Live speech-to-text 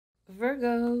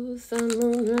Virgo, sun,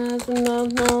 moon, rising,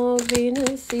 no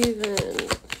Venus, even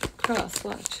cross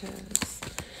watches.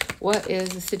 What is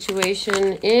the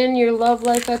situation in your love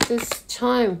life at this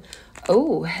time?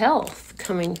 Oh, health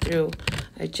coming through.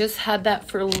 I just had that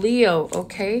for Leo,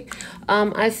 okay?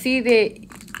 I see that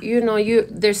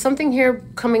there's something here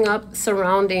coming up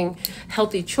surrounding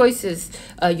healthy choices,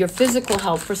 your physical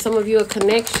health. For some of you, a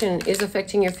connection is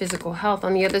affecting your physical health.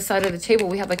 On the other side of the table,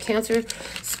 we have a Cancer,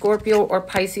 Scorpio, or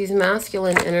Pisces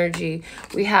masculine energy.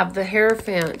 We have the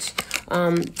Hierophant,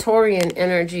 Taurian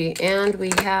energy, and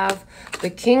we have the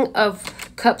King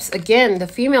of Cups, again, the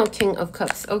female King of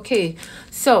Cups. Okay,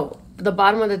 so the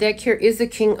bottom of the deck here is the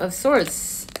King of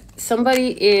Swords.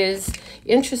 Somebody is,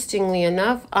 interestingly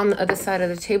enough, on the other side of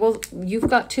the table, you've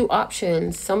got two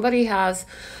options. Somebody has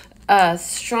a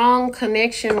strong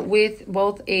connection with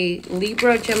both a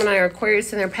Libra, Gemini, or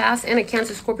Aquarius in their past, and a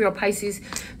Cancer, Scorpio, or Pisces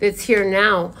that's here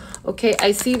now. Okay,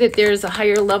 I see that there's a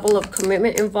higher level of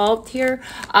commitment involved here.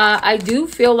 I do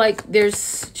feel like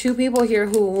there's two people here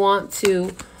who want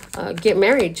to get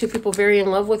married. Two people very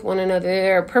in love with one another.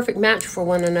 They're a perfect match for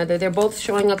one another. They're both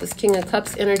showing up as King of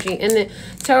Cups energy. And the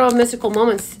Tarot of Mystical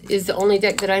Moments is the only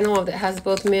deck that I know of that has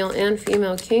both male and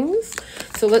female kings.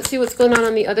 So let's see what's going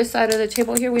on the other side of the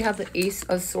table here. We have the Ace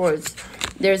of Swords.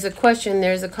 There's a question,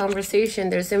 there's a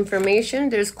conversation, there's information,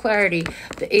 there's clarity.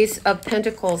 The Ace of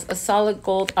Pentacles, a solid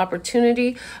gold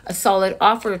opportunity, a solid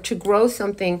offer to grow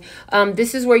something.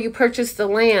 This is where you purchase the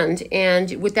land,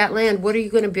 and with that land, what are you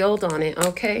going to build on it,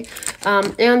 okay?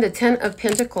 And the Ten of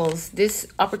Pentacles, this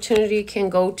opportunity can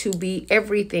go to be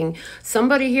everything.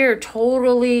 Somebody here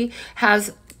totally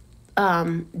has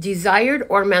desired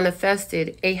or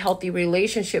manifested a healthy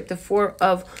relationship. The Four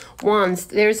of Wands.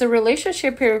 There's a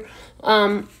relationship here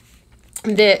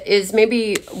that is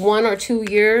maybe 1 or 2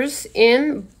 years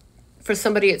in. For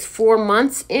somebody, it's 4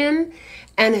 months in,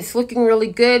 and it's looking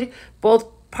really good. Both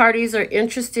parties are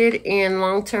interested in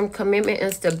long-term commitment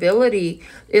and stability.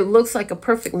 It looks like a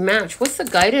perfect match. What's the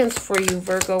guidance for you,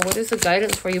 Virgo? What is the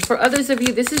guidance for you? For others of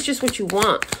you, this is just what you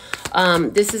want.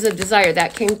 This is a desire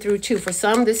that came through too. For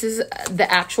some, this is the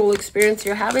actual experience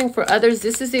you're having. For others,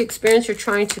 this is the experience you're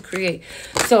trying to create.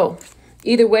 So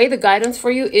either way, the guidance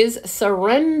for you is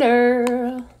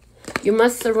surrender. You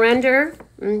must surrender,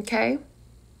 okay?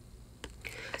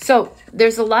 So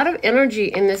there's a lot of energy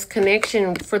in this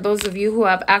connection for those of you who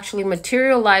have actually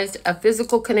materialized a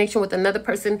physical connection with another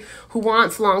person who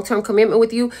wants long-term commitment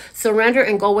with you. Surrender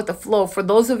and go with the flow. For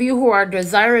those of you who are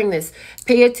desiring this,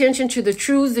 pay attention to the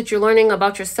truths that you're learning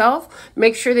about yourself.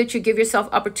 Make sure that you give yourself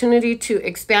opportunity to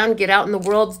expand, get out in the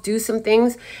world, do some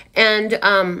things. And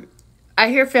I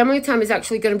hear family time is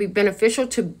actually going to be beneficial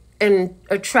to and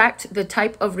attract the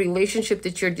type of relationship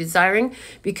that you're desiring,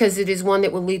 because it is one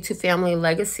that will lead to family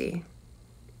legacy.